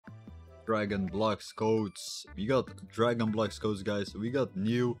Dragon Blox codes. We got Dragon Blox codes, guys. We got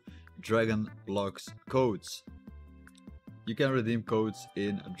new Dragon Blox codes. You can redeem codes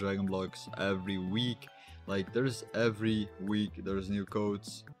in Dragon Blox every week. Like there's every week there's new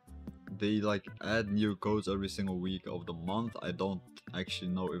codes. They like add new codes every single week of the month. I don't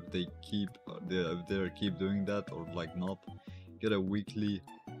actually know if they keep keep doing that or like not. Get a weekly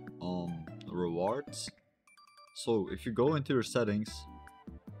rewards. So if you go into your settings,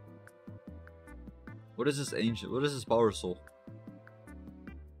 what is this ancient? What is this power soul?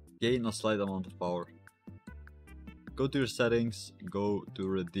 Gain a slight amount of power. Go to your settings, go to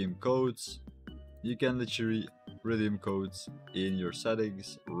redeem codes. You can literally redeem codes in your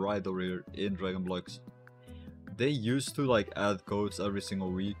settings right over here in Dragon Blox. They used to like add codes every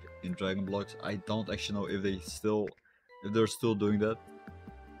single week in Dragon Blox. I don't actually know if they're still doing that.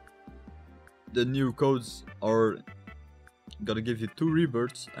 The new codes are gonna give you 2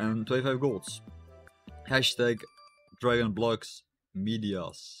 rebirths and 25 golds. Hashtag Dragon Blox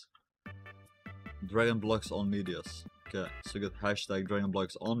Medias. Dragon Blox on Medias. Okay, so get hashtag Dragon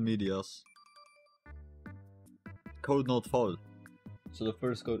Blox on Medias. Code not found. So the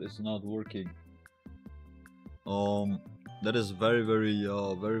first code is not working. That is very good.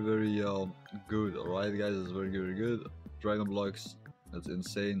 Alright guys, it's very good. Dragon Blox, that's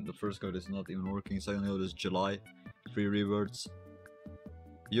insane. The first code is not even working. Second code is July, 3 rebirths.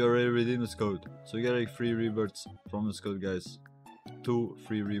 You already redeemed this code, so you get like 3 rebirths from this code, guys. 2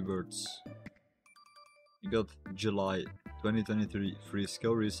 free rebirths. You got July 2023 free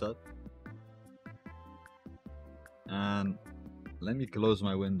skill reset. And let me close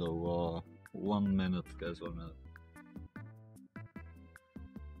my window. 1 minute, guys. 1 minute.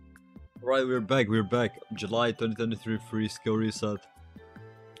 Right, we're back. July 2023 free skill reset.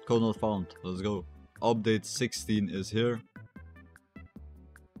 Code not found. Let's go. Update 16 is here.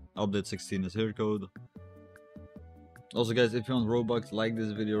 Update 16 is here, code. Also guys, if you want Robux, like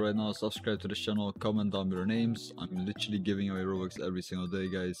this video right now, subscribe to the channel, comment down your names. I'm literally giving away Robux every single day,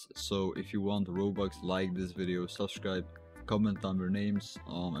 guys. So if you want Robux, like this video, subscribe, comment down your names.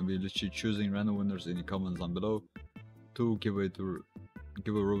 And we're literally choosing random winners in the comments down below to give away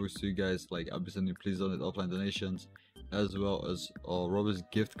Robux to you guys. Like I'll be sending please donate offline donations, as well as Robux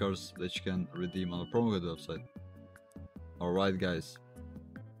gift cards that you can redeem on the promo code website. Alright guys.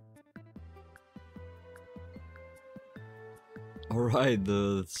 Alright,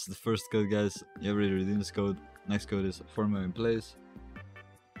 that's the first code, guys. You already redeemed this code. Next code is 4 million plays.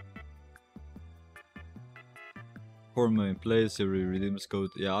 4 million plays, you already redeemed this code.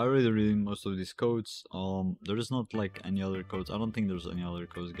 Yeah, I already redeemed most of these codes. There is not like any other codes. I don't think there's any other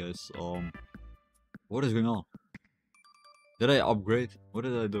codes, guys. What is going on? Did I upgrade? What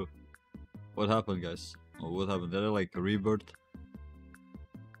did I do? What happened, guys? Oh, what happened? Did I like rebirth?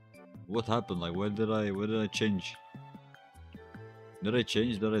 What happened? Like, where did I change? Did I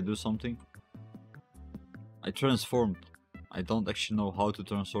change? Did I do something? I transformed. I don't actually know how to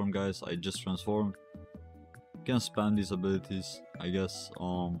transform, guys. I just transformed. You can spam these abilities, I guess.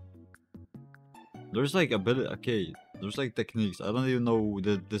 There's like ability. Okay, there's like techniques. I don't even know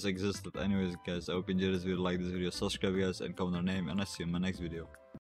that this existed. Anyways, guys, I hope you enjoyed this video. Like this video, subscribe, guys, and comment your name. And I see you in my next video.